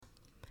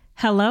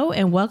Hello,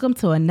 and welcome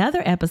to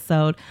another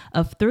episode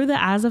of Through the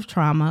Eyes of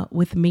Trauma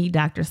with me,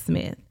 Dr.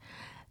 Smith.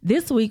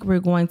 This week, we're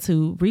going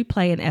to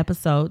replay an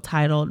episode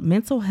titled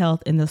Mental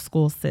Health in the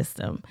School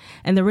System.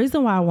 And the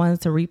reason why I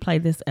wanted to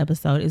replay this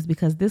episode is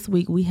because this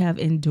week we have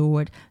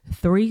endured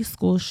 3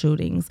 school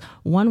shootings,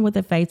 one with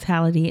a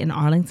fatality in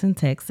Arlington,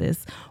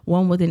 Texas,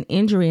 one with an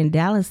injury in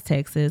Dallas,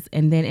 Texas,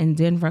 and then in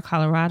Denver,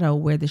 Colorado,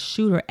 where the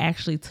shooter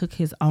actually took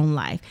his own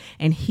life,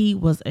 and he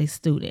was a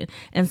student.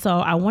 And so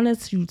I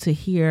wanted you to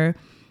hear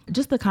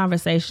just the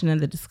conversation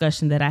and the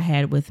discussion that I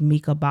had with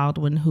Mika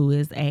Baldwin, who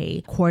is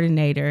a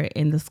coordinator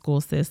in the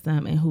school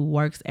system and who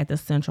works at the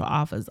central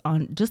office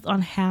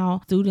on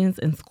how students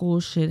in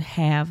schools should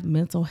have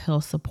mental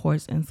health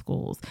supports in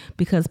schools.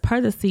 Because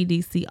per the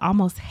CDC,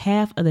 almost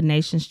half of the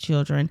nation's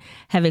children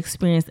have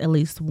experienced at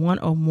least one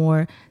or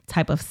more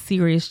type of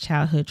serious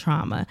childhood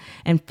trauma.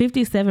 And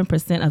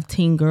 57% of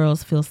teen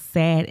girls feel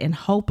sad and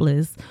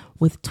hopeless,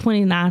 with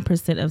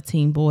 29% of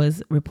teen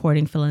boys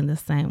reporting feeling the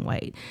same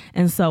way.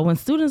 And so when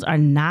students are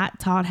not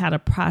taught how to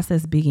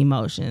process big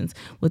emotions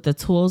with the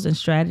tools and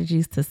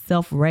strategies to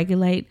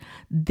self-regulate,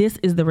 this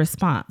is the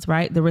response,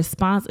 right? The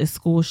response is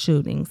school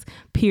shootings,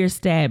 peer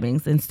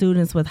stabbings, and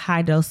students with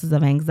high doses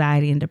of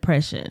anxiety and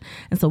depression.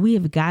 And so we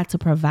have got to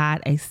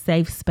provide a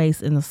safe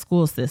space in the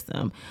school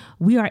system.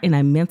 We are in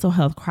a mental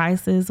health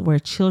crisis where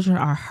children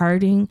are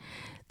hurting,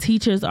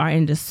 teachers are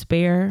in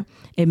despair,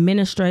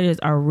 administrators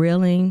are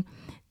reeling.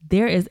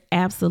 There is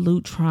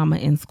absolute trauma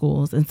in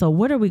schools. And so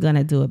what are we going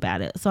to do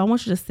about it? So I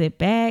want you to sit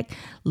back,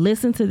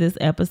 listen to this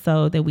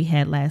episode that we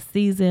had last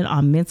season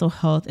on mental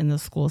health in the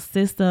school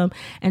system,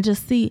 and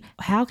just see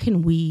how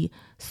can we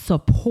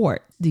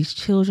support these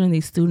children,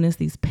 these students,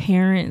 these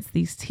parents,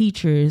 these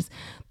teachers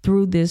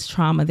through this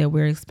trauma that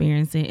we're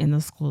experiencing in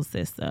the school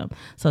system.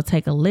 So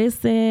take a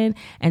listen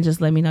and just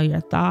let me know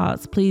your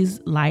thoughts. Please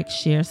like,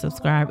 share,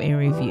 subscribe, and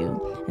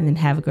review. And then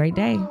have a great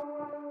day.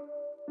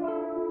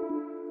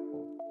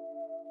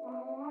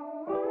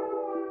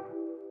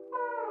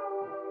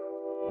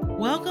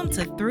 Welcome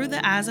to Through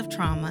the Eyes of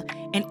Trauma,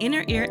 an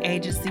Inner Ear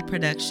Agency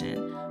production,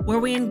 where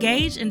we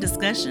engage in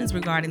discussions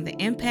regarding the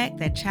impact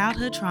that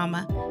childhood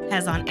trauma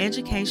has on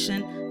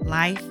education,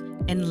 life,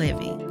 and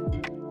living.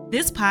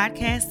 This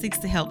podcast seeks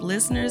to help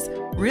listeners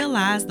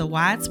realize the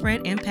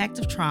widespread impact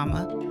of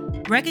trauma,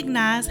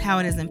 recognize how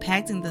it is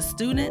impacting the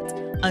students,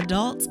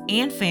 adults,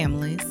 and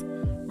families,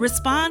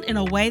 respond in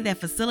a way that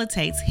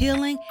facilitates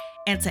healing,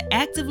 and to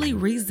actively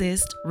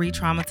resist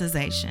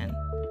re-traumatization.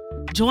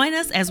 Join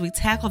us as we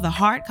tackle the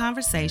hard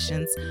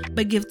conversations,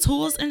 but give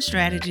tools and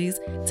strategies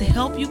to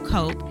help you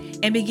cope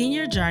and begin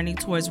your journey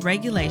towards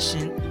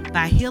regulation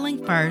by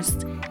healing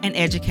first and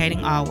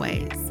educating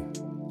always.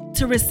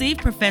 To receive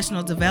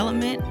professional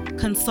development,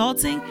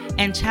 consulting,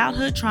 and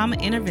childhood trauma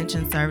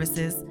intervention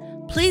services,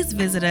 please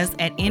visit us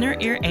at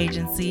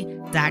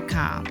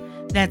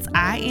innerearagency.com. That's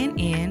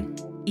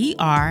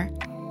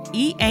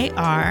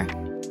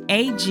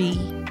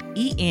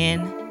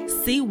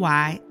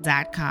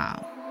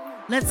INNEREAGENCY.com.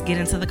 Let's get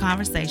into the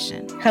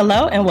conversation.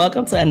 Hello, and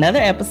welcome to another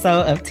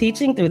episode of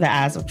Teaching Through the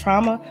Eyes of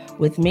Trauma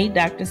with me,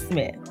 Dr.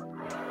 Smith.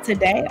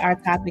 Today, our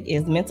topic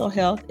is mental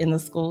health in the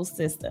school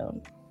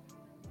system.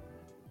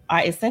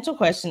 Our essential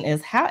question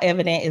is, how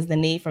evident is the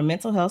need for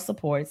mental health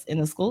supports in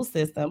the school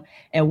system,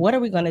 and what are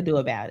we going to do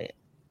about it?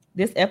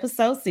 This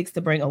episode seeks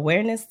to bring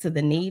awareness to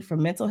the need for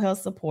mental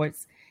health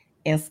supports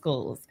in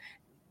schools.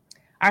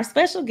 Our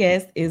special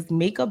guest is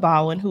Mika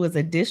Baldwin, who is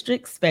a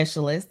district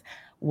specialist.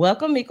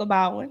 Welcome, Mika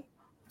Baldwin.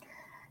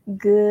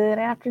 Good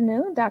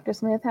afternoon, Dr.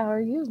 Smith. How are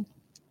you?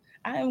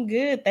 I'm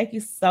good. Thank you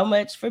so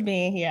much for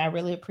being here. I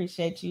really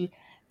appreciate you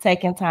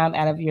taking time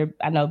out of your,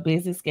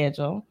 busy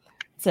schedule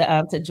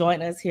to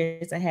join us here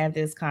to have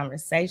this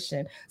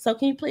conversation. So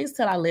can you please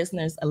tell our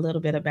listeners a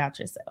little bit about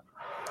yourself?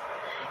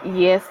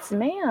 Yes,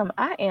 ma'am.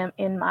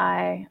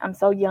 I'm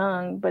so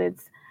young, but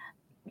it's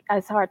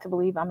hard to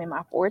believe I'm in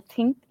my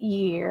 14th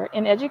year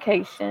in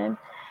education,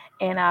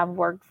 and I've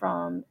worked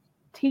from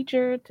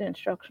teacher to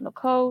instructional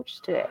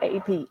coach to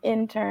AP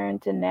intern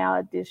to now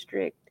a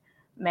district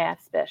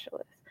math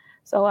specialist.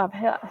 So I've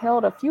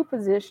held a few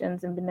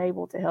positions and been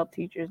able to help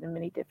teachers in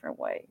many different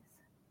ways.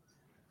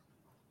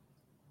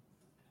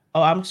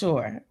 Oh, I'm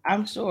sure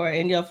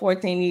in your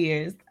 14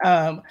 years.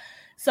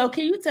 So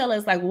can you tell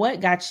us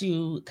what got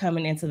you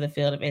coming into the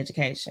field of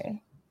education?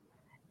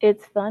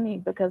 It's funny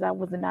because I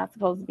was not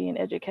supposed to be in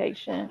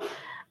education.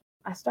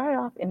 I started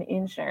off in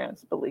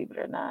insurance, believe it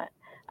or not.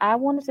 I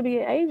wanted to be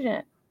an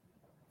agent.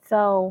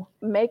 So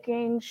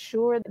making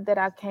sure that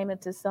I came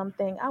into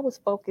something, I was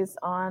focused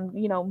on,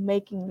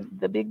 making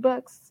the big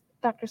bucks,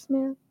 Dr.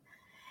 Smith.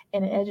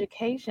 And in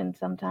education,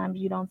 sometimes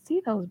you don't see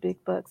those big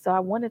bucks. So I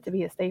wanted to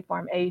be a State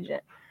Farm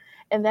agent.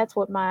 And that's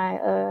what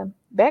my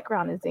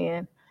background is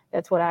in.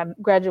 That's what I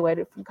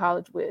graduated from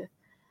college with.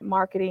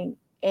 Marketing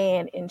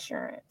and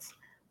insurance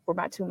were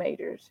my 2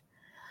 majors.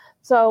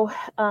 So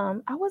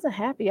I wasn't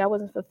happy. I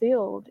wasn't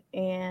fulfilled.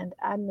 And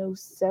I knew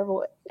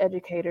several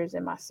educators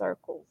in my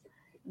circle.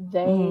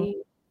 They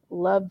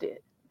loved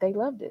it.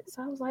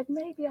 So I was like,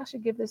 maybe I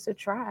should give this a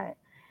try.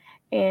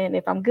 And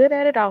if I'm good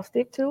at it, I'll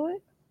stick to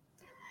it.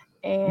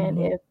 And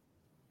Mhm. if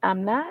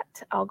I'm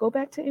not, I'll go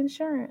back to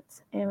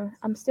insurance. And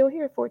I'm still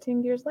here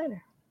 14 years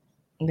later.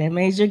 That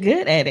means you're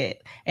good at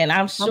it. And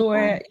I'm I'm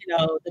sure,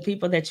 fine. the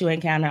people that you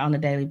encounter on a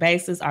daily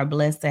basis are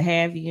blessed to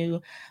have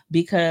you,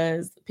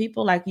 because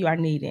people like you are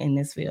needed in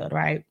this field,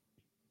 right?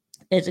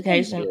 Thank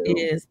Education you.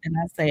 is, and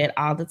I say it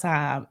all the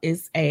time,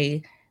 it's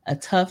a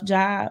tough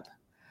job,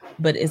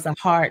 but it's a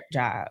hard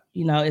job.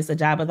 It's a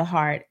job of the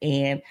heart.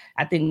 And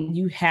I think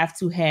you have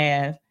to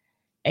have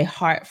a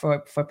heart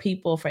for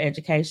people, for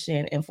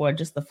education, and for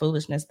just the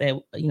foolishness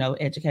that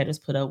educators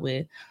put up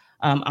with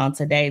on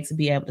today, to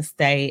be able to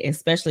stay,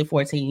 especially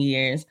 14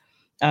 years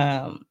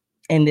um,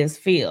 in this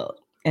field.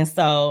 And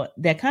so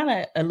that kind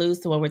of alludes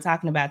to what we're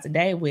talking about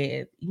today,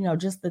 with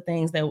just the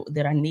things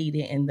that are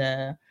needed in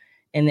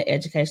the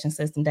education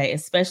system today,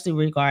 especially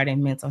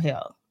regarding mental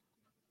health.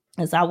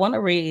 And so I want to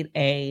read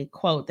a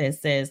quote that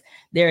says,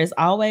 "There is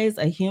always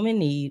a human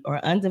need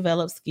or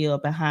undeveloped skill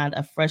behind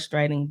a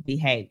frustrating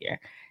behavior."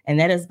 And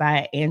that is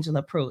by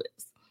Angela Pruitt.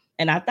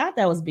 And I thought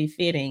that was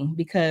befitting,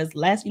 because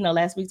last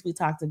week we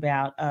talked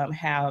about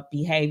how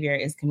behavior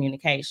is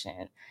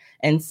communication.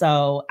 And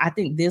so I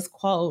think this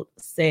quote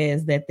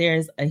says that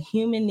there's a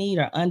human need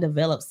or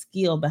undeveloped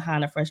skill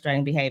behind a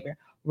frustrating behavior.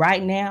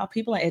 Right now,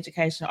 people in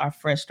education are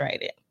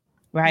frustrated,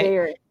 right?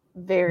 Very,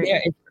 They're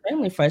very.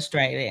 extremely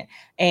frustrated.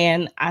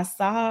 And I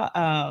saw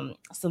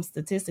some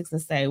statistics that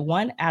say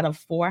 1 out of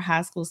 4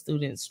 high school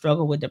students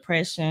struggle with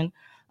depression.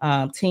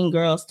 Teen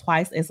girls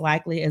twice as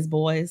likely as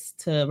boys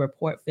to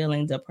report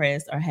feeling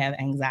depressed or have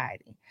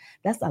anxiety.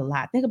 That's a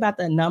lot. Think about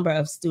the number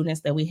of students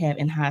that we have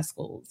in high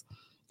schools.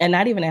 And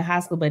not even in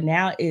high school, but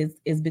now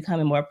is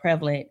becoming more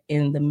prevalent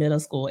in the middle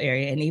school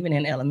area, and even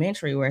in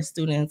elementary, where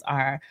students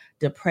are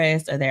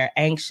depressed, or they're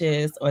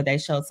anxious, or they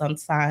show some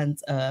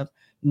signs of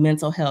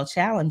mental health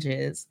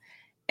challenges,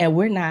 and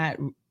we're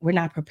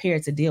not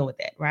prepared to deal with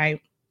that,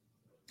 right?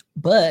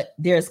 But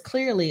there's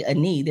clearly a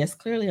need. There's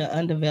clearly an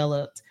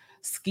undeveloped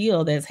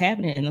skill that's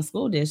happening in the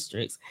school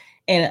districts.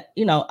 And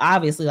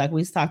obviously, like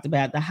we talked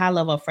about, the high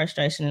level of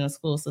frustration in the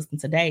school system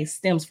today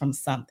stems from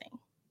something.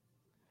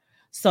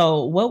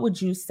 So what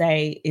would you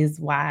say is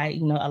why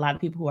a lot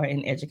of people who are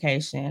in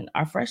education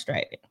are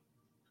frustrated?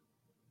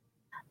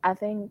 I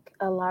think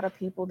a lot of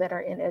people that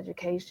are in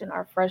education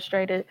are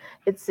frustrated.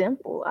 It's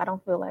simple. I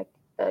don't feel like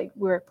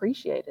we're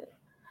appreciated.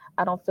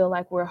 I don't feel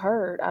like we're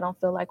heard. I don't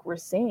feel like we're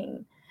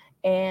seen.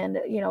 And,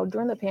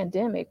 during the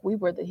pandemic, we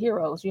were the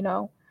heroes,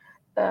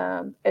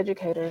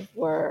 educators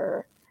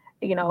were,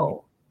 you Yeah.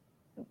 know,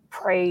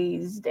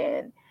 praised,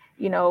 and,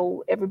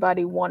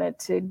 everybody wanted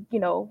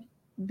to,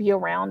 be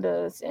around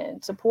us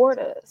and support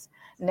us.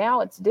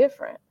 Now it's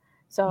different.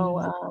 So,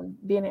 Mhm.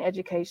 being in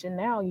education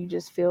now, you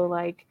just feel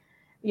like,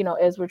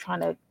 as we're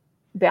trying to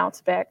bounce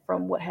back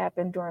from what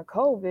happened during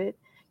COVID,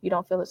 you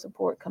don't feel the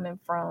support coming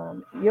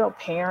from your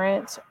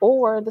parents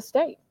or the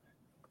state.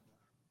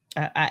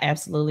 I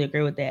absolutely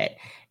agree with that.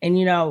 And,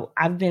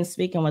 I've been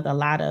speaking with a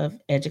lot of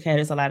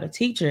educators, a lot of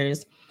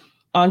teachers,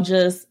 on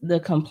just the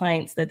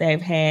complaints that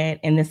they've had,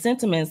 and the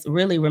sentiments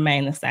really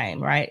remain the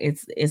same, right?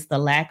 It's the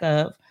lack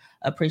of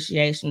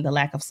appreciation, the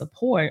lack of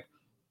support.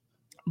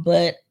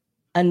 But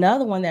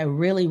another one that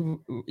really,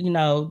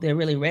 that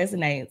really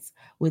resonates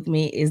with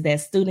me is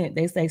that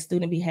they say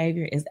student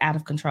behavior is out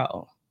of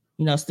control.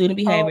 Student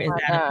behavior Oh is my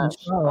out of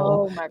gosh.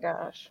 control. Oh my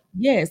gosh.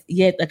 Yes,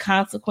 yet the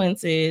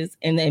consequences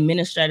and the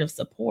administrative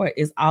support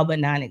is all but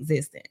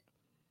non-existent.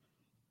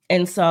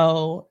 And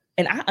so,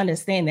 and I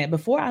understand that.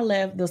 Before I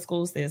left the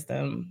school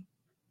system,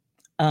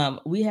 I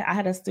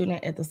had a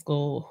student at the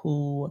school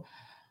who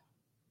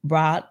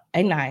brought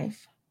a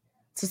knife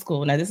to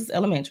school. Now, this is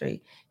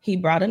elementary. He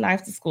brought a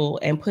knife to school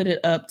and put it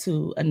up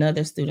to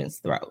another student's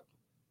throat.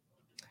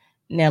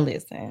 Now,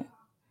 listen,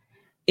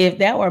 if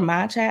that were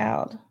my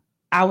child,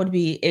 I would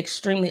be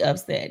extremely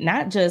upset.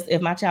 Not just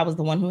if my child was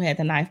the one who had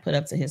the knife put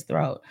up to his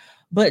throat,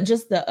 but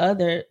just the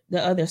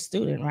other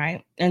student,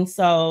 right? And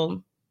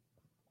so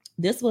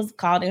this was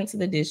called into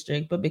the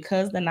district, but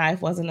because the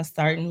knife wasn't a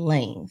certain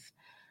length,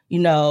 you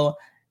know,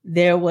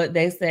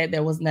 they said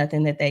there was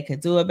nothing that they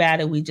could do about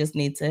it. We just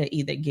need to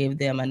either give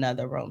them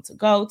another room to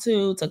go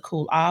to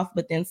cool off,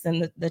 but then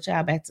send the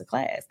child back to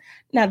class.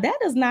 Now that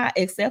is not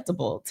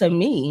acceptable to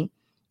me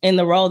in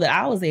the role that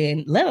I was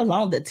in, let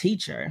alone the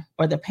teacher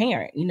or the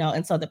parent,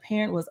 And so the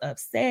parent was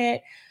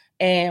upset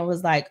and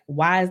was like,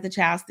 why is the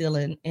child still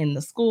in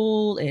the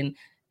school? And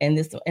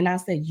I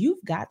said,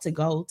 you've got to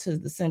go to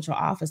the central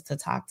office to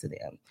talk to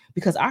them,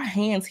 because our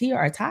hands here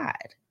are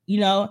tied,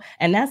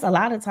 and that's a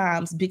lot of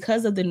times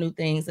because of the new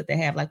things that they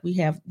have. Like, we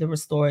have the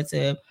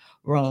restorative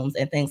rooms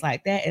and things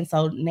like that. And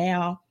so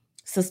now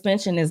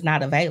suspension is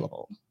not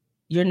available.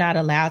 You're not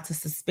allowed to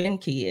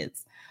suspend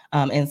kids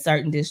in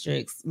certain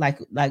districts, like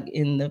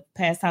in the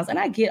past times. And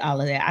I get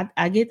all of that.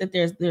 I get that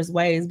there's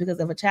ways, because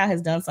if a child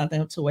has done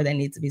something to where they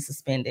need to be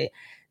suspended,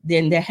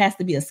 then there has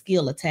to be a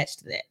skill attached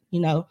to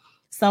that.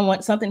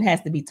 Something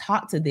has to be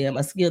taught to them,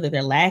 a skill that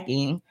they're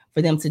lacking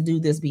for them to do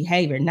this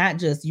behavior, not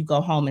just you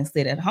go home and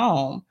sit at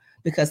home,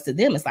 because to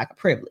them it's like a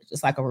privilege,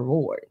 it's like a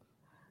reward.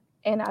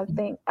 And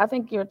I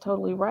think you're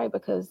totally right,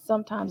 because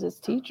sometimes as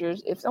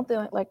teachers, if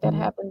something like that Mhm.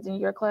 happens in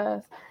your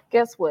class,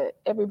 guess what?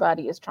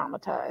 Everybody is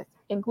traumatized,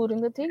 including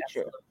the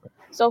teacher.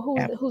 So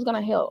who's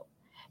going to help?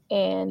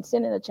 And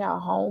sending a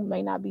child home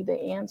may not be the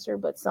answer,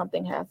 but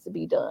something has to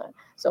be done.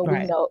 So we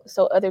Right. know,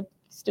 so other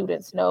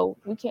students know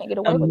we can't get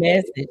A away with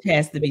that. message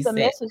has to be It's a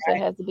sent, message that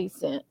has to be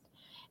sent.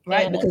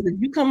 right? And Because if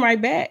you come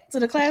right back to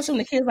the classroom,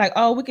 the kids like,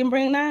 oh, we can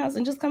bring knives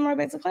and just come right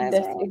back to the that's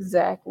classroom.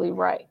 exactly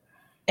right.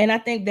 And I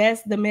think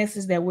that's the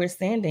message that we're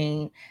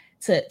sending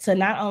to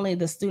not only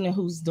the student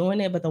who's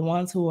doing it, but the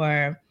ones who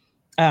have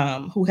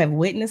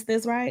witnessed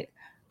this, right?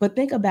 But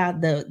think about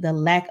the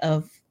lack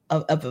of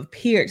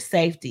appeared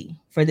safety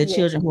for the Yes.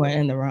 children who are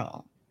in the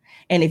room.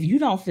 And if you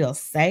don't feel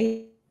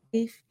safe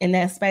in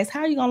that space, how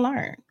are you gonna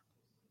learn?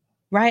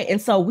 Right.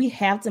 And so we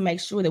have to make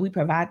sure that we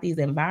provide these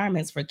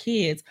environments for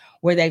kids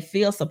where they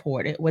feel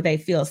supported, where they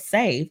feel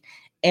safe,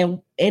 and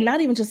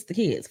not even just the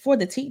kids, for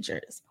the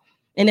teachers.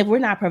 And if we're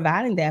not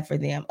providing that for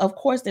them, of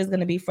course there's going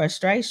to be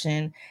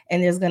frustration,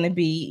 and there's going to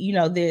be,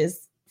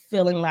 this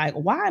feeling like,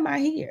 why am I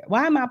here?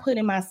 Why am I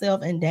putting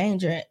myself in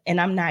danger and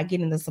I'm not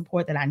getting the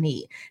support that I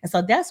need? And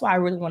so that's why I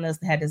really want us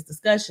to have this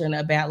discussion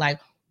about, like,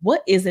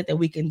 what is it that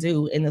we can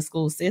do in the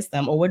school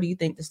system, or what do you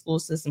think the school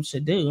system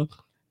should do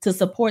to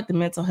support the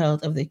mental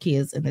health of the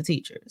kids and the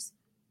teachers?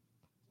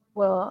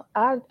 Well,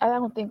 I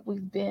don't think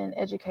we've been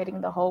educating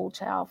the whole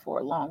child for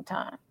a long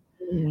time.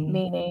 Mm-hmm.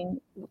 Meaning,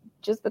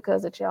 just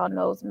because a child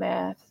knows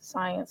math,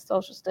 science,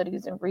 social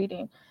studies, and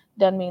reading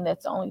doesn't mean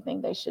that's the only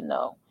thing they should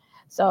know.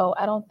 So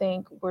I don't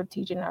think we're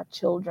teaching our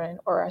children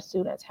or our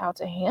students how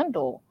to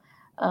handle,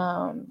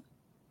 um,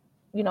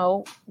 you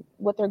know,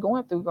 what they're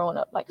going through growing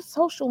up, like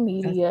social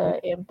media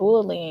and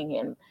bullying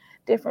and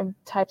different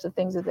types of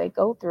things that they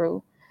go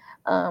through.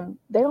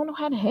 They don't know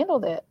how to handle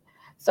that.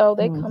 So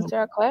they come Mm-hmm. to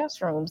our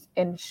classrooms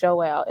and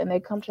show out, and they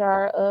come to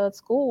our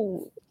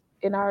school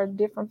in our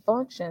different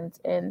functions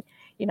and,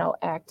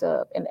 act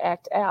up and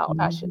act out,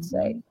 I should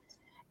say.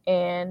 Mm-hmm.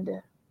 And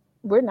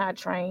we're not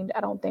trained,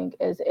 I don't think,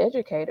 as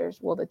educators,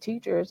 well, the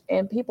teachers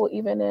and people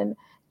even in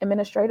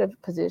administrative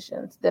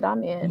positions that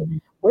I'm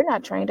in, we're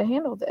not trained to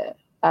handle that.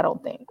 I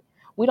don't think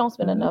we don't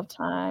spend Mm-hmm. enough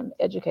time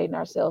educating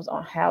ourselves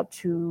on how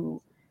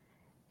to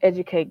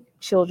educate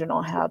children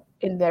on how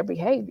in their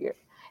behavior.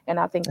 And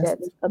I think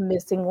that's a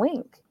missing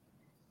link.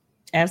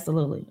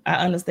 Absolutely. I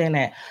understand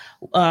that.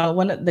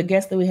 One of the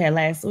guests that we had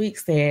last week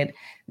said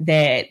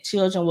that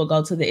children will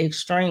go to the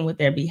extreme with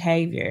their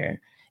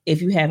behavior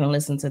if you haven't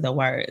listened to the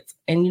words.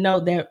 And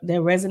that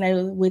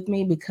resonated with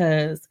me,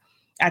 because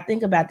I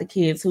think about the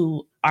kids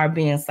who are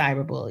being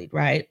cyberbullied,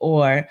 right?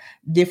 Or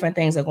different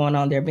things are going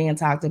on. They're being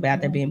talked about,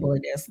 they're being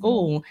bullied at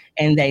school,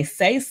 and they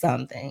say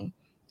something.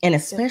 And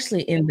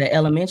especially in the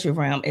elementary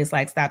realm, it's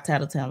like, stop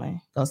tattletelling,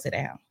 go sit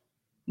down.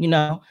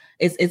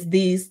 It's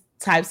these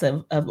types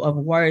of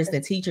words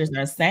that teachers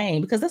are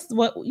saying, because this is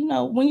what,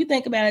 when you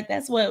think about it,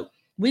 that's what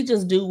we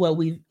just do, what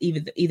we've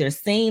either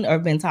seen or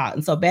been taught.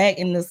 And so back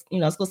in this,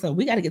 school system,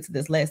 we got to get to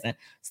this lesson.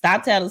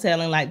 Stop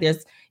tattletelling. Like,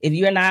 this, if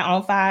you're not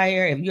on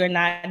fire, if you're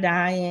not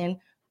dying,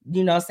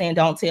 saying,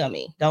 don't tell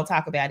me, don't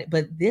talk about it.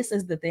 But this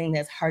is the thing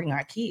that's hurting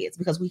our kids,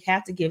 because we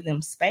have to give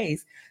them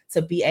space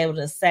to be able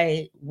to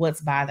say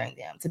what's bothering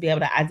them, to be able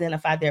to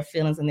identify their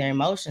feelings and their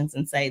emotions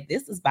and say,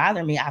 this is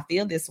bothering me, I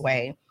feel this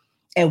way.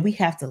 And we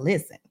have to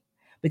listen,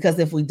 because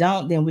if we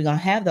don't, then we're going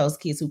to have those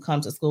kids who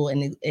come to school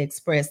and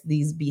express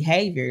these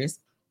behaviors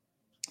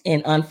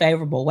in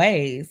unfavorable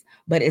ways,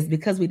 but it's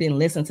because we didn't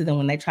listen to them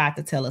when they tried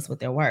to tell us with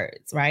their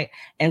words, right?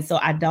 And so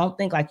I don't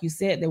think, like you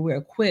said, that we're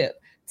equipped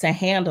to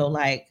handle,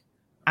 like,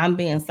 I'm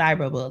being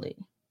cyberbullied,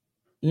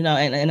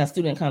 and a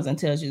student comes and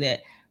tells you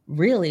that.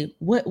 Really,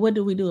 what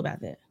do we do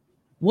about that?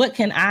 What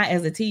can I,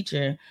 as a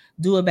teacher,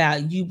 do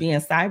about you being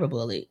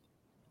cyberbullied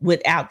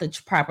without the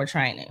proper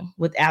training,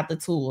 without the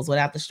tools,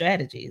 without the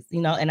strategies?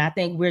 And I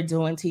think we're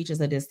doing teachers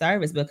a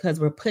disservice, because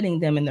we're putting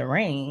them in the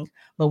ring,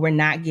 but we're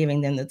not giving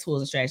them the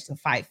tools and strategies to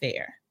fight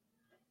fair.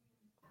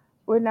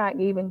 We're not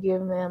even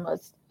giving them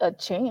a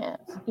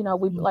chance. We,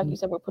 like Mm-hmm. you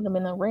said, we're putting them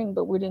in the ring,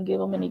 but we didn't give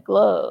them any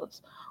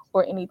gloves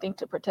or anything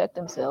to protect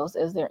themselves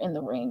as they're in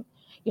the ring.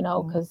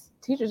 Mm-hmm. Because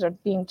teachers are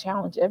being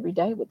challenged every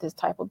day with this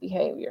type of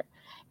behavior.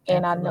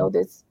 And I know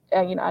Absolutely. this.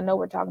 I know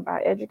we're talking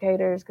about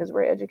educators because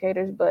we're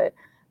educators, but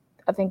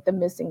I think the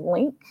missing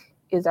link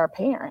is our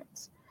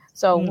parents.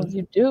 So when Mm-hmm.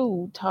 you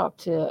do talk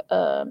to,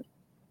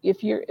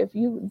 if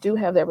you do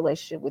have that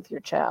relationship with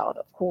your child,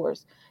 of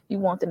course, you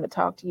want them to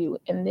talk to you.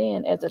 And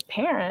then as a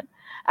parent,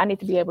 I need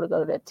to be able to go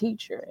to that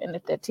teacher. And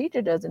if that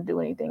teacher doesn't do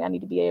anything, I need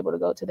to be able to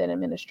go to that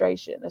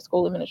administration, the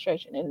school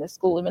administration. And the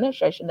school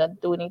administration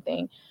doesn't do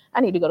anything,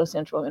 I need to go to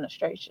central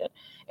administration.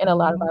 And a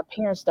lot of Mm-hmm. our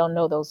parents don't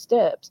know those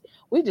steps.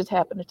 We just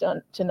happen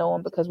to know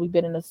them because we've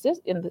been in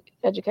the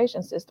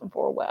education system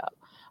for a while.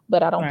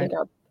 But I don't Right.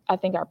 think I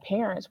think our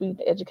parents, we need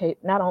to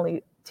educate not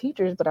only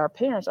teachers but our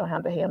parents on how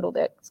to handle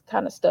that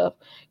kind of stuff.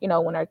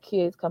 When our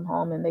kids come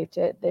home and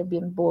they've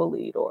been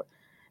bullied, or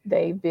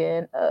they've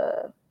been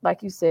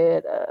like you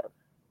said,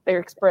 they're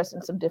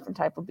expressing some different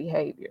type of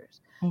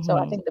behaviors. So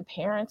I Mm-hmm. think the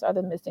parents are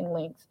the missing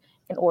links,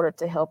 in order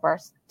to help our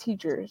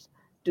teachers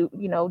do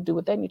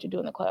what they need to do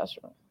in the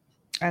classroom.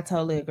 I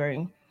totally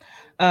agree.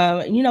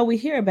 We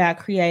hear about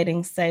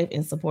creating safe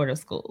and supportive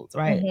schools,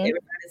 right? Mm-hmm.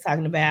 Everybody's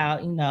talking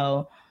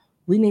about,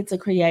 we need to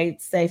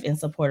create safe and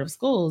supportive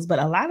schools. But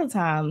a lot of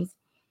times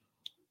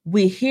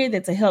we hear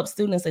that to help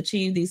students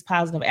achieve these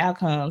positive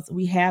outcomes,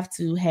 we have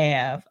to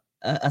have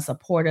a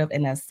supportive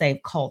and a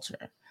safe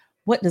culture.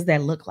 What does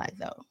that look like,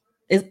 though?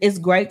 It's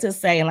great to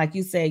say, and like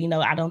you said,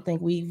 I don't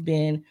think we've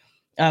been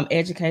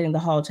educating the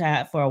whole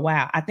child for a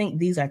while. I think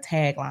these are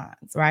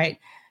taglines, right?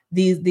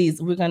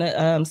 These we're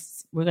gonna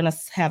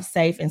have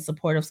safe and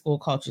supportive school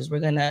cultures.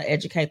 We're gonna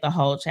educate the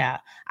whole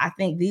child. I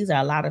think these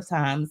are a lot of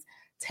times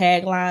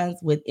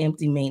taglines with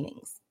empty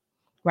meanings,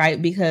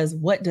 right? Because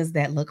what does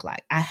that look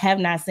like? I have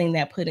not seen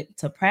that put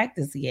into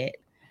practice yet.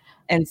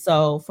 And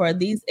so for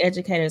these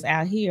educators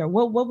out here,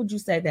 what would you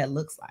say that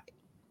looks like?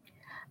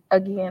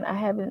 Again,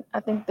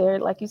 I think they're,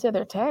 like you said,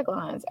 they're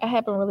taglines. I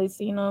haven't really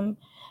seen them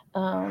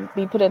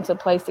be put into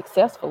place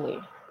successfully.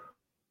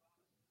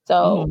 So,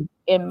 Mm-hmm.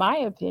 in my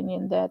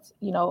opinion, that's,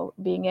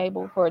 being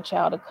able for a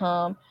child to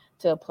come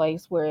to a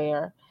place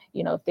where,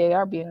 if they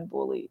are being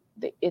bullied,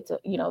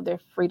 they're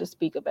free to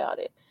speak about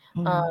it.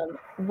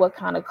 What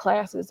kind of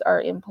classes are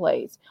in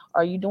place?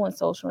 Are you doing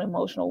social and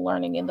emotional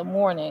learning in the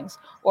mornings,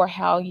 or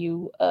are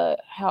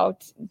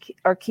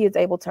kids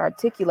able to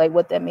articulate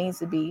what that means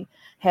to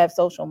have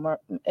social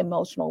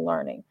emotional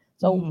learning?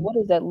 So, Mm-hmm. what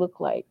does that look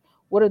like?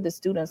 What are the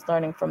students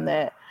learning from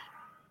that?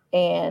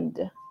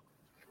 And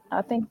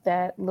I think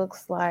that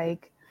looks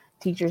like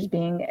teachers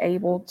being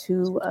able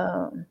to,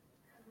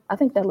 I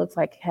think that looks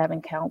like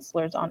having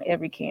counselors on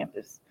every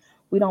campus.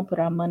 We don't put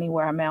our money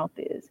where our mouth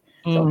is.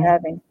 So Mm-hmm.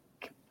 having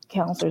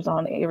counselors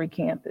on every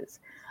campus.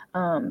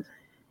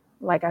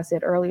 Like I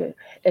said earlier,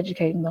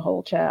 educating the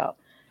whole child.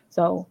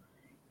 So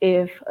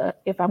if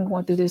I'm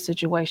going through this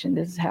situation,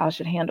 this is how I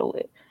should handle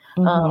it.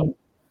 Mm-hmm.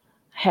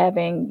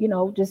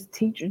 Having, just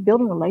teachers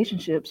building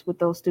relationships with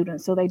those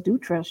students so they do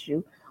trust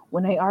you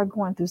when they are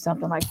going through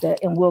something like that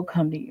and will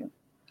come to you.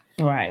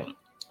 Right.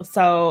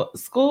 So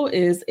school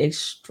is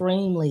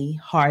extremely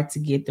hard to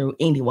get through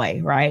anyway,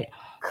 right?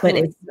 But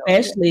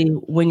especially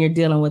when you're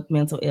dealing with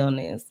mental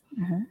illness.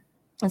 Mm-hmm.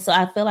 And so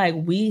I feel like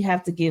we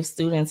have to give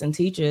students and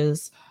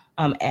teachers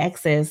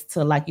access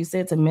to, like you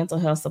said, to mental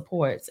health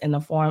supports in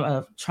the form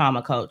of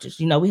trauma coaches.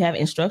 We have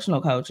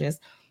instructional coaches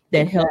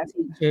that help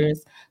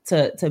teachers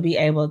to be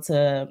able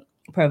to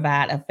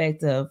provide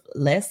effective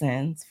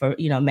lessons for,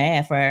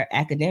 math, for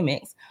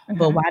academics. Mm-hmm.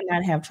 But why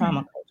not have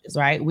trauma coaches,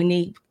 right? We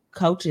need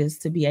coaches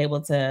to be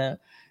able to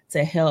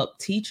help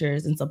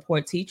teachers and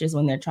support teachers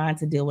when they're trying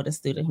to deal with a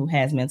student who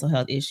has mental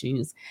health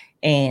issues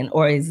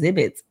or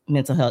exhibits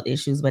mental health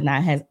issues, but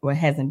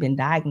hasn't been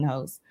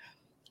diagnosed.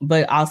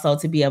 But also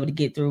to be able to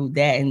get through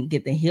that and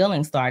get the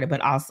healing started,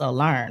 but also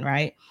learn,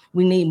 right?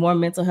 We need more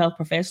mental health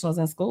professionals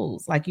in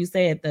schools. Like you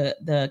said,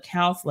 the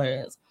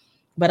counselors,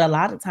 but a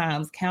lot of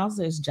times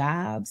counselors'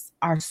 jobs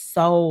are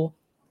so,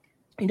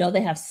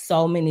 they have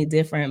so many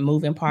different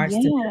moving parts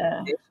to their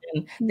position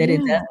that it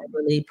doesn't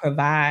really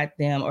provide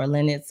them or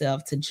lend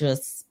itself to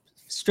just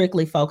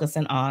strictly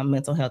focusing on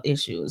mental health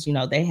issues.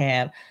 They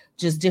have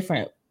just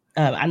different,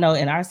 I know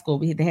in our school,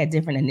 they had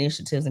different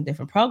initiatives and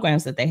different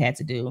programs that they had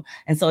to do.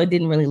 And so it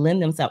didn't really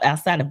lend themselves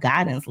outside of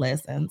guidance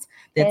lessons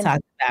that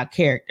talked about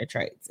character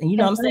traits. And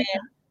what I'm saying?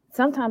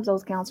 Sometimes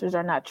those counselors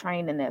are not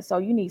trained in that. So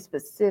you need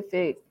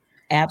specific,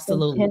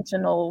 absolutely,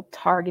 intentional,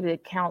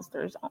 targeted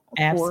counselors.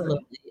 Absolutely.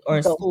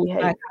 Or school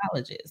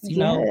psychologists,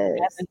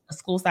 having a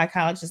school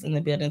psychologist in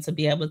the building to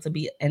be able to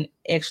be an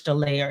extra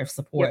layer of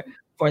support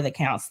for the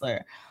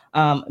counselor.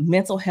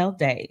 Mental health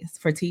days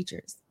for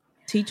teachers.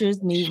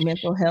 Teachers need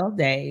mental health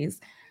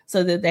days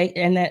so that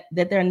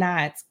that they're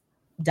not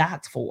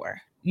docked for.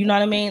 You know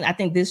what I mean? I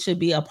think this should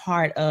be a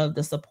part of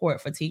the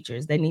support for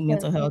teachers. They need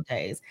mental health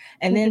days.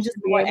 And then just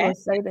be able to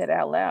say that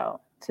out loud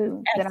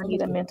too. Absolutely. That I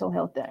need a mental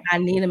health day. I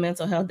need a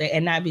mental health day,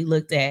 and not be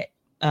looked at,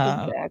 you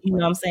know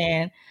what I'm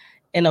saying,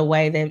 in a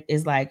way that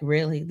is like,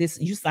 really,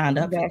 this, you signed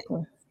up for this.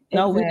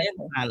 No, we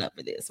didn't sign up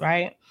for this,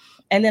 right?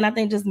 And then I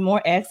think just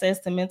more access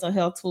to mental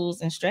health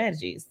tools and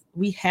strategies.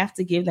 We have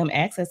to give them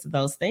access to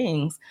those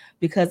things,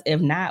 because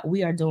if not,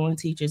 we're doing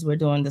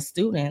the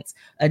students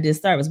a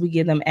disservice. We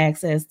give them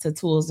access to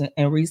tools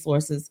and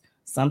resources,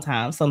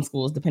 sometimes, some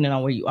schools, depending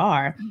on where you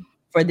are,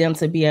 for them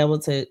to be able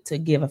to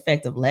give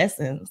effective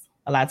lessons.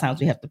 A lot of times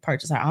we have to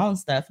purchase our own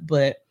stuff,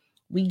 but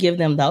we give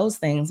them those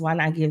things. Why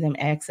not give them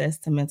access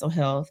to mental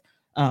health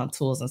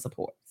tools and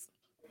supports?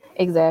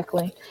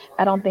 Exactly.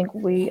 I don't think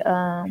we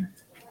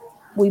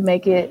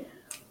make it,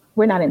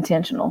 we're not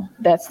intentional.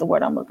 That's the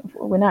word I'm looking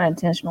for. We're not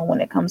intentional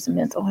when it comes to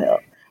mental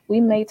health. We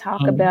may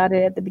talk about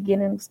it at the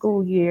beginning of the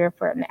school year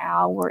for an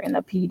hour in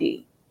a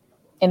PD,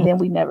 and then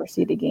we never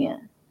see it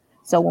again.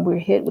 So when we're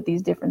hit with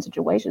these different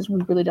situations,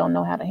 we really don't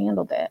know how to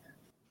handle that.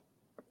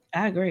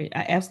 I agree.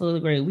 I absolutely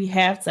agree. We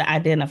have to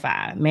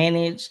identify,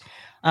 manage,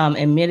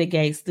 and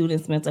mitigate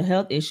students' mental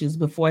health issues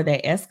before they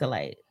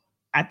escalate.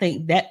 I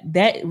think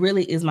that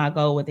really is my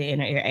goal with the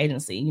Inner Ear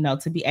Agency, you know,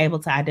 to be able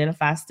to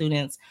identify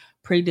students'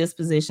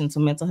 predisposition to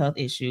mental health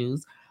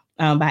issues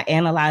by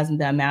analyzing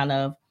the amount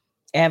of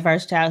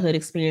adverse childhood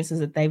experiences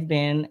that they've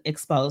been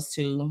exposed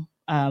to.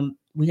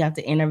 We have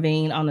to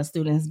intervene on the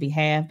student's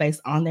behalf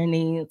based on their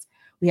needs.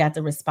 We have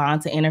to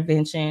respond to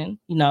intervention,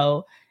 you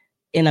know,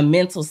 in a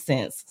mental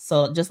sense.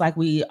 So just like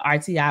we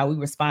RTI, we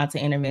respond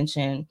to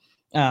intervention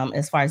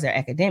as far as their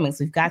academics.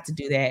 We've got to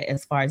do that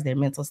as far as their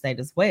mental state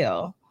as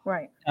well.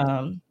 Right.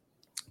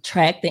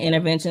 Track the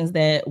interventions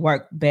that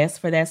work best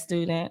for that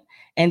student,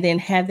 and then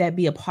have that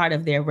be a part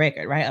of their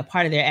record, right? A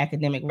part of their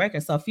academic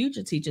record. So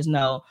future teachers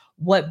know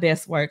what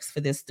best works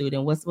for this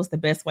student, what's the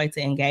best way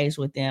to engage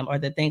with them, or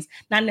the things,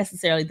 not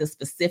necessarily the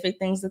specific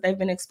things that they've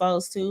been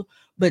exposed to,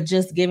 but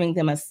just giving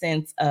them a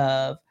sense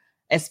of,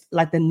 as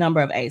like the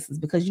number of ACEs.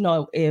 Because, you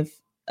know, if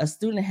a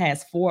student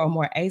has 4 or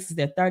more ACEs,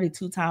 they're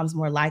 32 times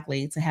more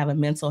likely to have a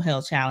mental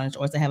health challenge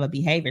or to have a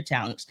behavior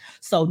challenge.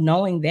 So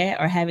knowing that,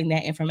 or having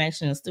that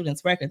information in a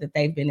student's record that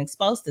they've been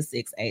exposed to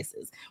 6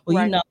 ACEs, well,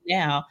 right, you know,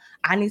 now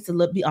I need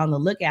to be on the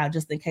lookout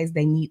just in case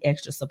they need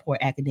extra support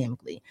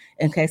academically,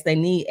 in case they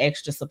need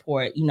extra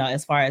support, you know,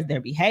 as far as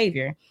their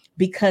behavior,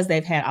 because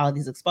they've had all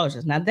these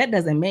exposures. Now, that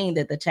doesn't mean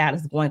that the child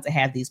is going to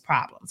have these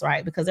problems,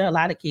 right? Because there are a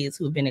lot of kids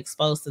who have been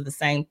exposed to the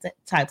same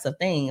types of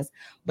things,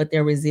 but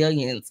their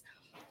resilience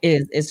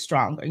is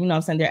stronger. You know what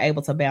I'm saying? They're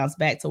able to bounce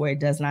back to where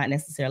it does not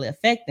necessarily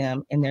affect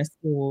them in their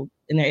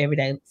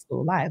everyday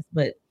school life.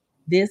 But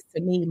this,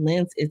 to me,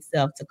 lends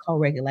itself to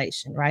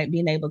co-regulation, right?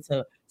 Being able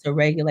to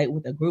regulate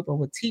with a group or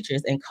with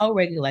teachers, and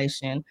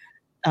co-regulation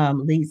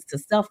leads to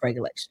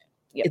self-regulation.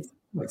 Yep. It's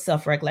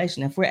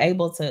self-regulation. If we're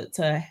able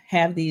to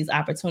have these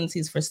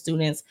opportunities for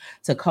students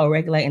to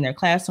co-regulate in their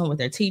classroom with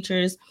their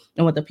teachers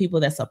and with the people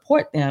that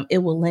support them, it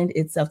will lend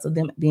itself to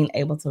them being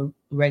able to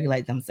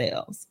regulate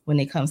themselves when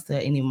it comes to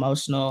an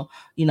emotional,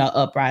 you know,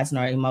 uprising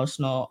or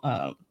emotional,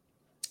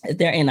 if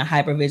they're in a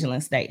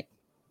hypervigilant state.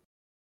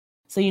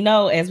 So, you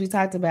know, as we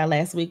talked about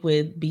last week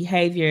with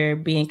behavior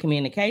being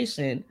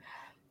communication,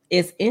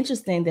 it's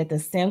interesting that the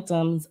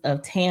symptoms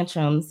of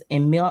tantrums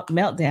and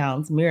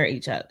meltdowns mirror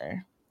each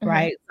other,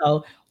 right?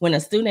 So when a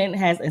student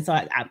has, and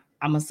so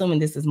I'm assuming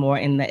this is more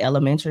in the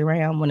elementary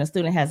realm, when a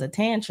student has a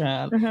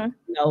tantrum,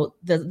 you know,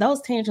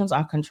 those tantrums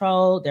are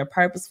controlled, they're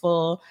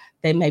purposeful,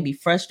 they may be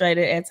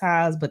frustrated at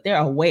times, but they're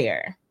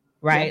aware,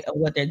 right, of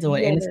what they're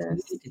doing, and it's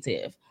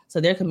communicative. So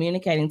they're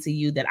communicating to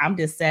you that I'm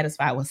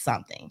dissatisfied with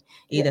something,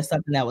 either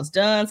something that was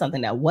done,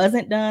 something that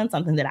wasn't done,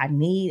 something that I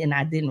need and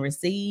I didn't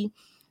receive.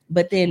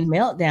 But then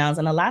meltdowns,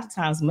 and a lot of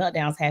times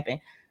meltdowns happen,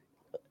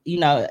 you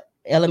know,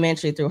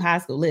 elementary through high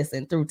school,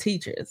 through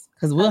teachers,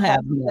 because we'll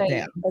have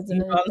meltdowns. You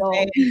know what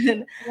I'm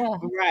saying? Yeah.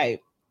 Right.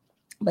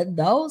 But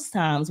those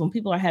times when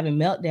people are having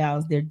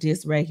meltdowns, they're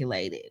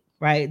dysregulated,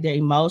 right? They're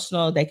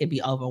emotional, they could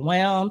be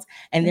overwhelmed,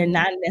 and they're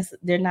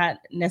not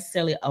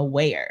necessarily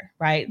aware,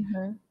 right,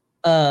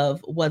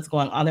 of what's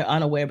going on. They're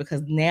unaware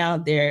because now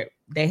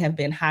they have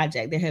been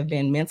hijacked. They have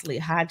been mentally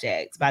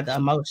hijacked by the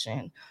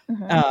emotion.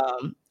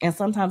 And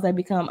sometimes they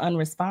become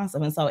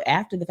unresponsive. And so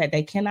after the fact,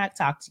 they cannot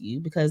talk to you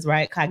because,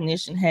 right,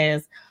 cognition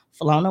has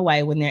flown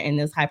away when they're in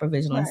this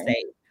hypervigilant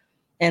state.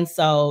 And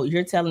so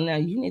you're telling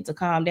them, you need to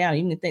calm down.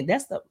 You need to think.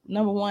 That's the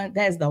number one.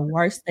 That is the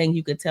worst thing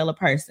you could tell a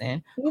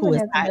person who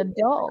is an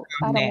adult.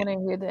 I don't want to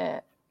hear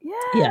that.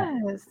 Yes, yeah.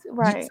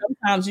 Right.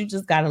 Sometimes you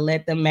just got to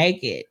let them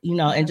make it, you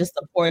know, and just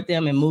support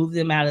them and move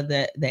them out of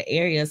the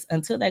areas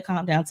until they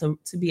calm down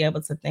to be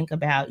able to think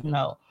about, you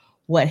know,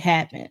 what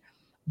happened.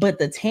 But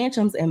the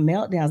tantrums and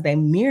meltdowns, they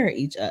mirror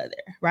each other,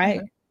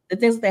 right? The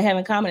things that they have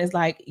in common is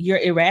like you're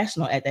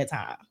irrational at that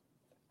time.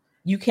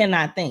 You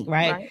cannot think,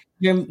 right?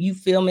 You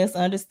feel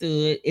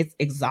misunderstood. It's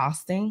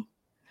exhausting,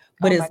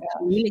 but it's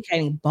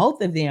communicating.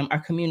 Both of them are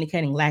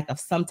communicating lack of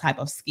some type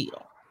of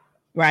skill,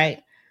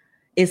 right?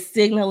 It's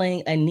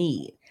signaling a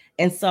need.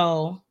 And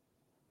so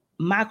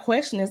my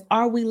question is,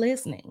 are we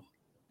listening?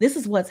 This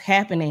is what's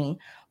happening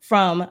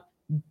from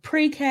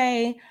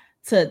pre-K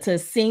to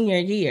senior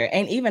year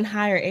and even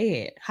higher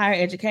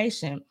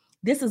education.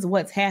 This is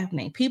what's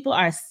happening. People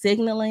are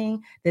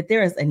signaling that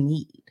there is a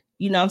need.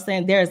 You know what I'm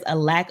saying? There's a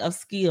lack of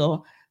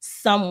skill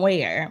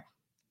somewhere,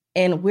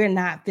 and we're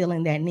not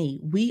feeling that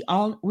need. We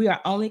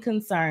are only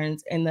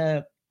concerned in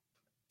the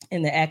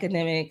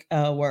academic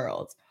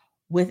world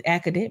with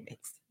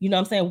academics. You know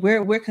what I'm saying?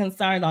 We're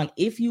concerned on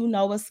if you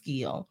know a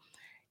skill,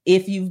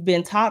 if you've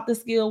been taught the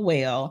skill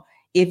well,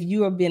 if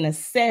you have been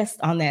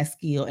assessed on that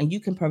skill, and you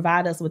can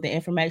provide us with the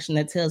information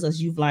that tells us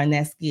you've learned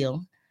that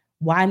skill.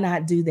 Why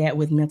not do that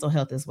with mental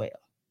health as well?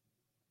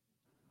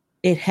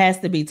 It has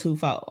to be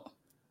twofold.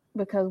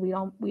 Because we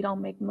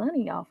don't make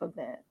money off of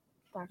that,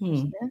 Dr.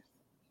 Smith.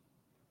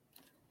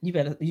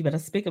 You better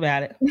speak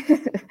about it.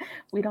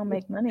 We don't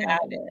make money off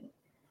of it.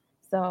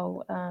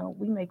 So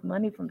we make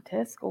money from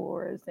test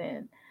scores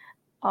and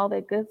all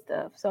that good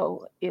stuff.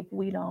 So if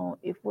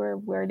we're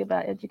worried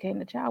about educating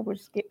the child,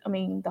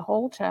 the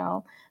whole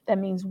child, that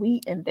means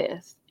we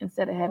invest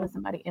instead of having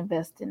somebody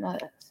invest in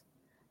us.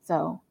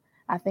 So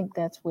I think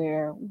that's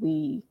where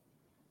we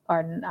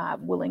are not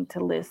willing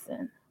to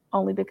listen.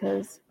 only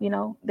because,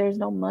 there's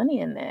no money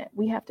in that.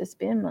 We have to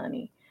spend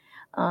money.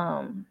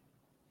 Um,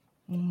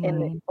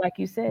 and Mm-hmm. like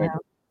you said, Wow.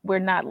 we're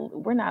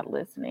not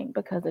listening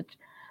because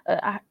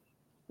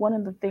one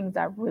of the things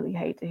I really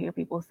hate to hear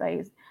people say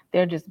is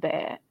they're just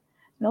bad.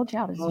 No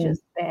child is Mm,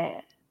 just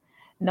bad.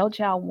 No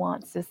child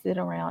wants to sit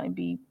around and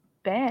be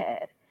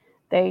bad.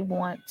 They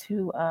want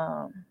to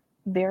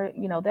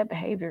that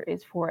behavior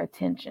is for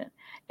attention.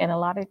 And a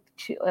lot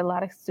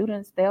of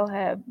students,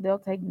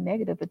 they'll take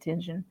negative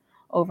attention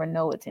over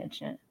no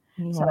attention.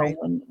 So right.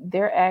 when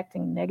they're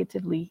acting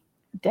negatively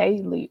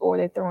daily, or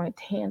they're throwing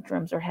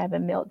tantrums or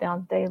having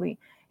meltdowns daily,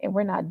 and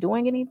we're not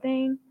doing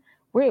anything,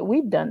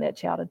 we've done that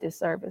child a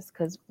disservice,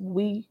 because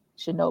we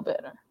should know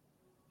better.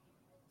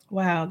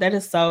 Wow, that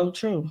is so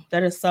true.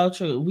 That is so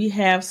true. We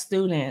have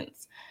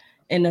students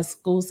in the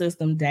school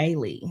system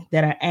daily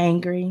that are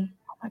angry,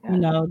 Oh my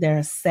God. that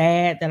are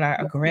sad, that are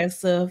Yeah.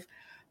 aggressive,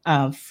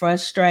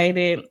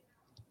 frustrated.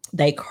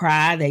 They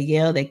cry, they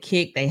yell, they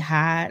kick, they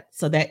hide,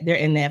 so that they're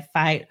in that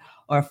fight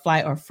or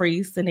flight or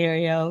freeze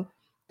scenario.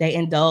 They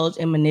indulge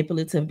in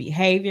manipulative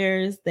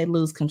behaviors. They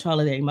lose control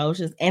of their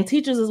emotions, and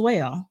teachers as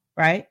well,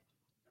 right?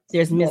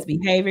 There's Yes.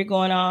 misbehavior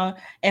going on,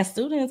 and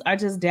students are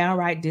just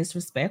downright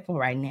disrespectful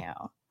right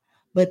now.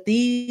 But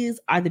these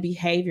are the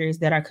behaviors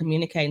that are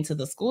communicating to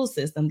the school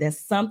system that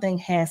something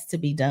has to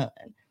be done.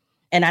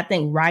 And I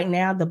think right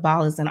now the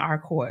ball is in our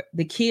court.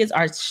 The kids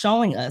are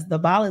showing us the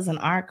ball is in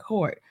our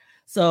court.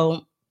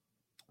 So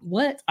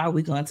what are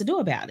we going to do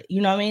about it?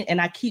 You know what I mean? And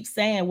I keep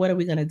saying, what are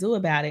we going to do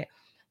about it?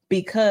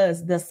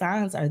 Because the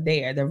signs are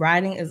there. The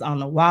writing is on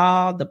the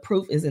wall. The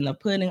proof is in the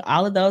pudding,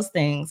 all of those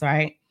things,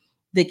 right?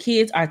 The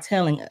kids are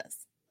telling us.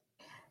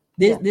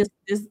 This Yeah.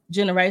 this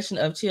generation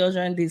of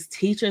children, these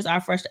teachers are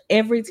frustrated.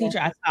 Every Yes. teacher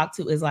I talk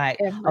to is like,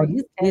 "Oh, Every,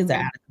 these kids are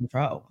every, out of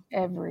control.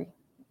 every.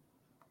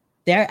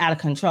 They're out of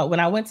control."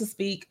 When I went to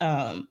speak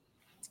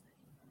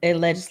in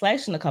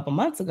legislation a couple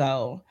months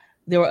ago,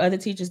 there were other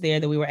teachers there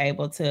that we were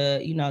able to,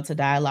 to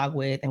dialogue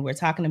with, and we're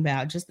talking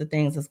about just the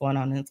things that's going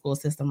on in the school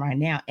system right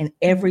now. And Mhm.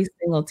 every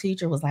single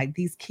teacher was like,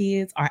 "These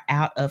kids are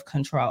out of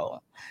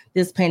control.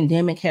 This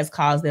pandemic has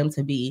caused them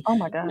to be, Oh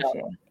my you gosh, know,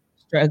 yeah.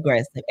 extra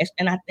aggressive."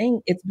 And I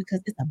think it's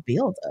because it's a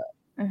buildup.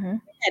 Hmm.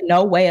 Had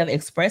no way of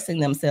expressing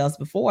themselves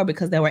before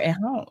because they were at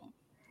home.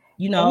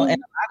 And And a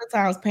lot of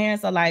times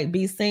parents are like,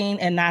 be seen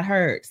and not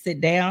heard. Sit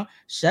down,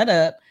 shut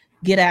up,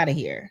 get out of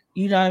here.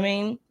 You know what I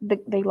mean?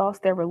 they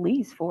lost their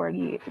release for a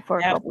year, for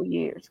a couple of Absolutely.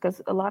 years,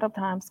 because a lot of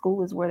times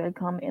school is where they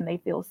come and they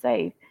feel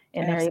safe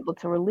and they're Absolutely. able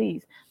to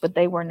release, but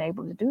they weren't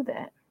able to do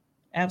that.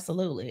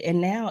 Absolutely. And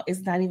now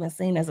it's not even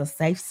seen as a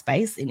safe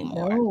space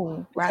anymore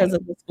No, because right.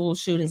 of the school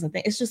shootings and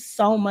things. It's just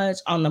so much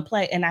on the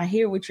plate. And I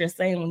hear what you're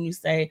saying when you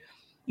say,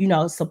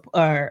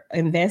 or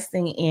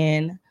investing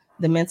in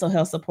the mental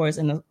health supports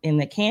in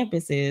the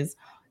campuses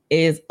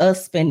is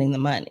us spending the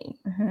money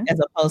Hmm. as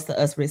opposed to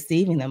us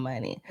receiving the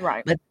money.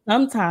 Right. But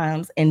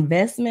sometimes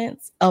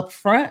investments up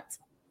front,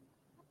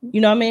 you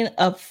know what I mean?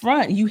 Up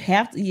front, you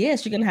have to,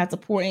 yes, you're gonna have to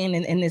pour in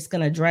and it's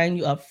gonna drain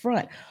you up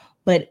front.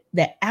 But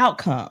the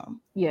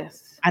outcome,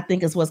 Yes. I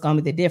think, is what's going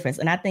to be the difference.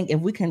 And I think if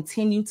we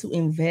continue to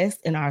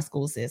invest in our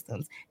school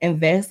systems,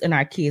 invest in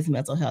our kids'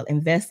 mental health,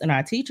 invest in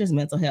our teachers'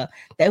 mental health,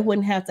 they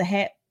wouldn't have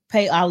to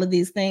pay all of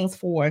these things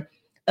for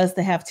us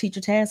to have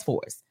teacher task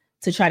force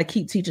to try to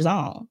keep teachers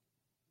on.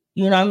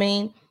 You know what I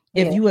mean?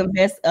 If Yeah. you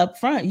invest up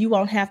front, you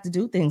won't have to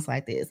do things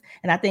like this.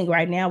 And I think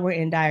right now we're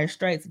in dire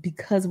straits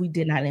because we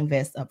did not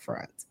invest up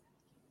front.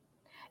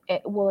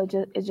 Well,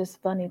 it's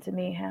just funny to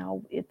me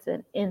how it's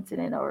an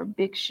incident or a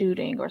big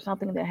shooting or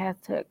something that has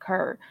to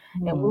occur,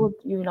 and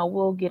Mm,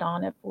 we'll get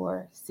on it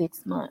for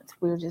 6 months.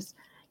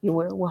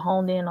 We're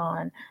honed in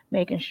on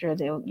making sure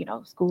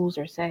that schools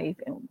are safe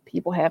and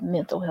people have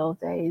mental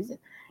health days,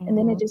 and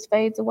then it mhm. just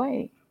fades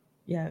away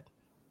Yeah,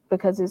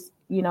 because it's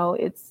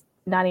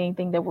not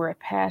anything that we're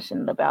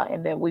passionate about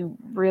and that we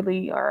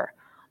really are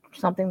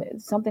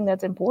something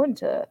that's important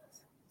to us.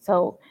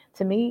 So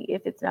to me,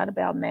 if it's not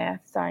about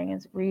math,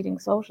 science, reading,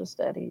 social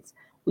studies,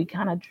 we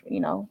kind of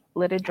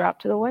let it drop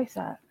to the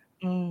wayside.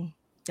 mm,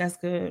 that's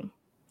good.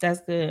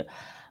 That's good.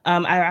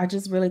 I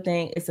just really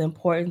think it's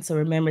important to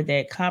remember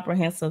that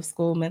comprehensive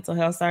school mental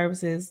health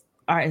services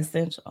are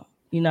essential.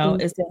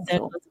 It's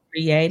essential Essential. to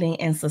creating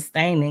and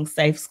sustaining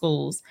safe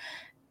schools.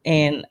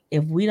 And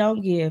if we don't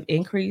give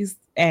increased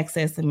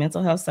access to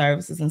mental health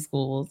services in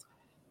schools,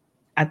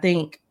 I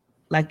think,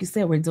 like you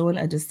said, we're doing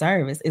a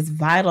disservice. It's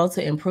vital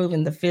to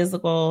improving the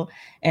physical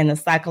and the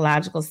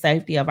psychological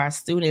safety of our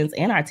students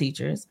and our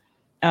teachers,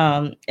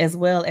 as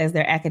well as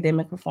their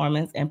academic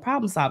performance and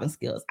problem solving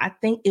skills. I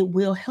think it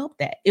will help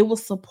that. It will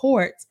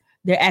support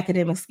their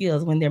academic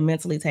skills when they're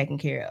mentally taken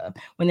care of,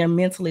 when they're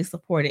mentally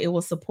supported. It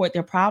will support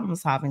their problem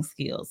solving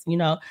skills,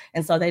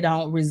 and so they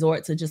don't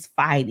resort to just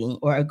fighting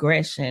or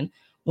aggression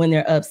when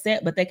they're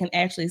upset, but they can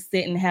actually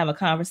sit and have a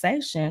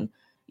conversation,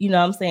 you know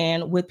what I'm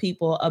saying, with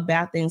people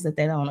about things that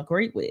they don't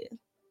agree with.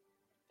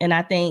 And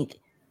I think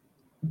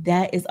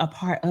that is a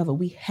part of it.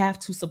 We have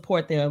to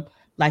support them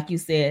like you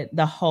said,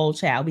 the whole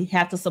child. We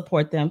have to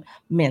support them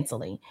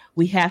mentally.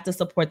 We have to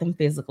support them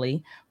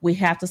physically. We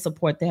have to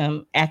support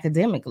them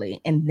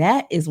academically. And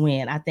that is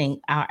when I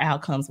think our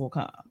outcomes will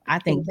come. I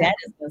think that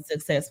is Exactly. when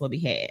success will be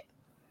had.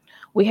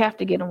 We have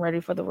to get them ready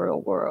for the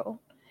real world.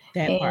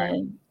 That part.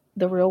 And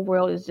the real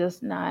world is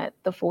just not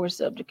the four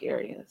subject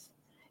areas.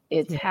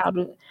 It's Yes.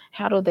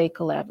 how do they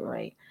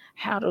collaborate?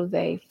 How do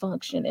they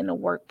function in the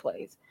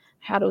workplace?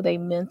 How do they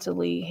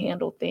mentally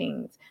handle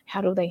things?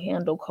 How do they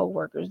handle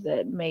coworkers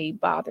that may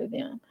bother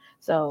them?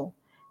 So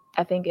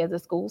I think as a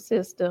school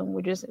system,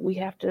 we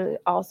have to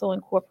also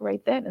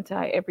incorporate that into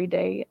our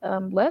everyday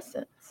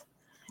lessons.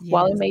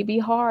 While it Yes. may be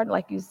hard,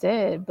 like you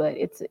said, but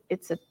it's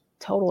a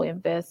total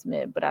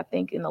investment. But I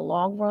think in the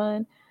long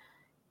run,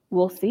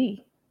 we'll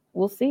see.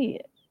 We'll see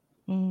it.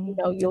 You Mm,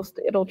 know,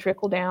 it'll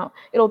trickle down.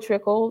 It'll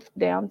trickle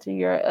down to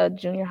your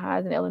junior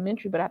highs and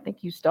elementary. But I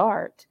think you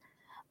start.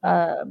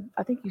 mm,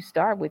 I think you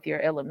start with your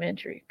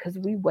elementary because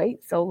we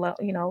wait so long.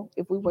 You know,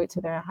 if we wait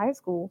till they're in high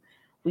school,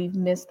 we've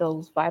missed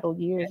those vital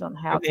years on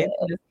how to.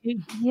 prevention is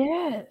key.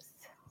 Yes,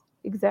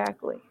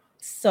 exactly.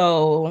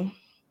 So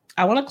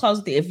I want to close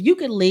with if you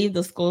could leave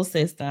the school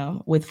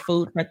system with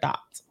food for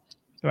thought,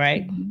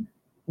 right? Mhm.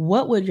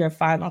 What would your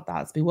final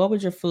thoughts be? What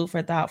would your food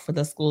for thought for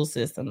the school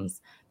systems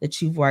that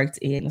you've worked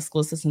in, the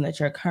school system that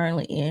you're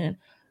currently in,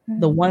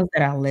 the Mhm. ones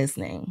that are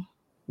listening?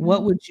 Mhm.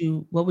 What would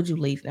you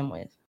leave them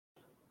with?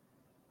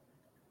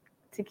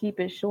 To keep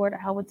it short,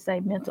 I would say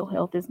mental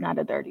health is not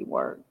a dirty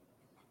word.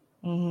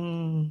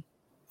 Mm,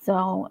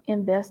 So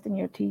invest in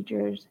your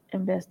teachers,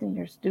 invest in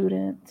your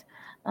students.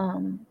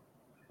 Um,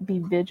 be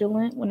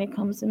vigilant when it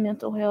comes to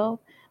mental health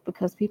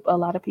because a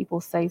lot of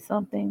people say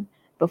something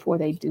before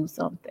they do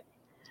something.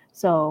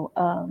 So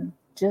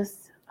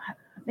just I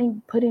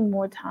think putting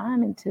more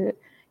time into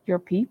your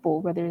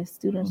people, whether it's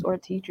students or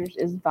teachers,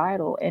 is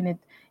vital, and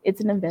it's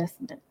an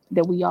investment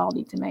that we all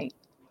need to make.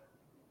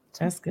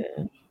 So that's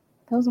good.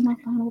 those are my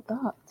final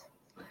thoughts.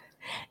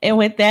 And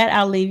with that,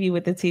 I'll leave you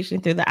with the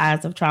teaching through the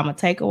eyes of trauma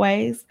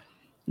takeaways.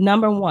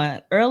 Number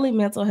one, early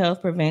mental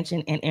health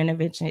prevention and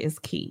intervention is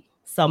key.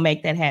 So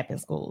make that happen,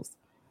 schools.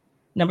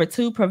 Number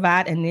two,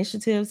 provide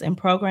initiatives and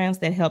programs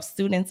that help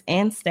students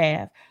and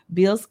staff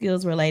build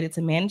skills related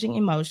to managing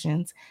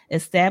emotions,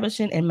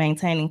 establishing and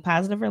maintaining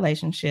positive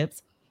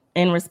relationships,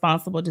 and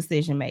responsible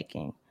decision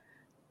making.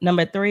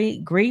 Number three,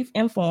 grief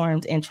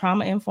informed and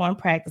trauma informed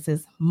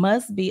practices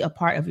must be a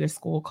part of your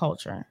school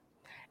culture.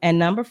 And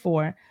number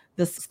four,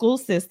 the school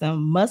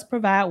system must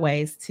provide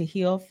ways to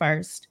heal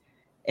first,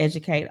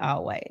 educate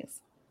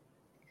always.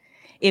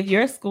 If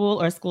your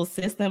school or school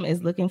system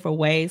is looking for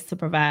ways to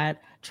provide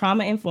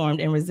trauma informed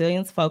and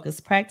resilience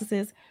focused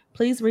practices,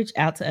 please reach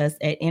out to us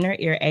at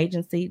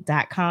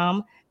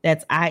innerearagency.com.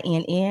 That's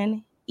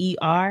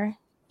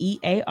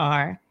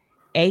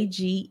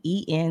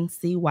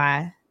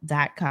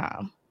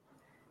INNEREARAGENCY.com.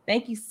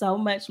 Thank you so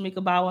much,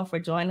 Mika Bowen, for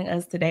joining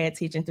us today at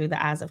Teaching Through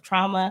the Eyes of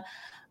Trauma.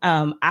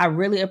 I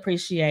really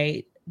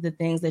appreciate the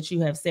things that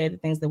you have said, the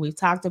things that we've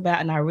talked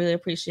about, and I really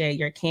appreciate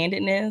your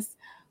candidness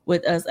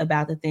with us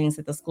about the things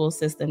that the school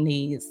system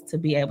needs to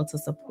be able to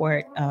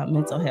support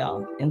mental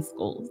health in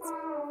schools.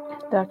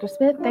 Dr.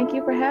 Smith, thank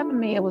you for having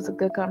me. It was a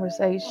good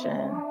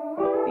conversation.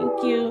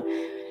 Thank you.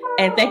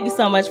 And thank you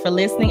so much for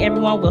listening,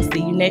 everyone. We'll see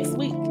you next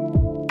week.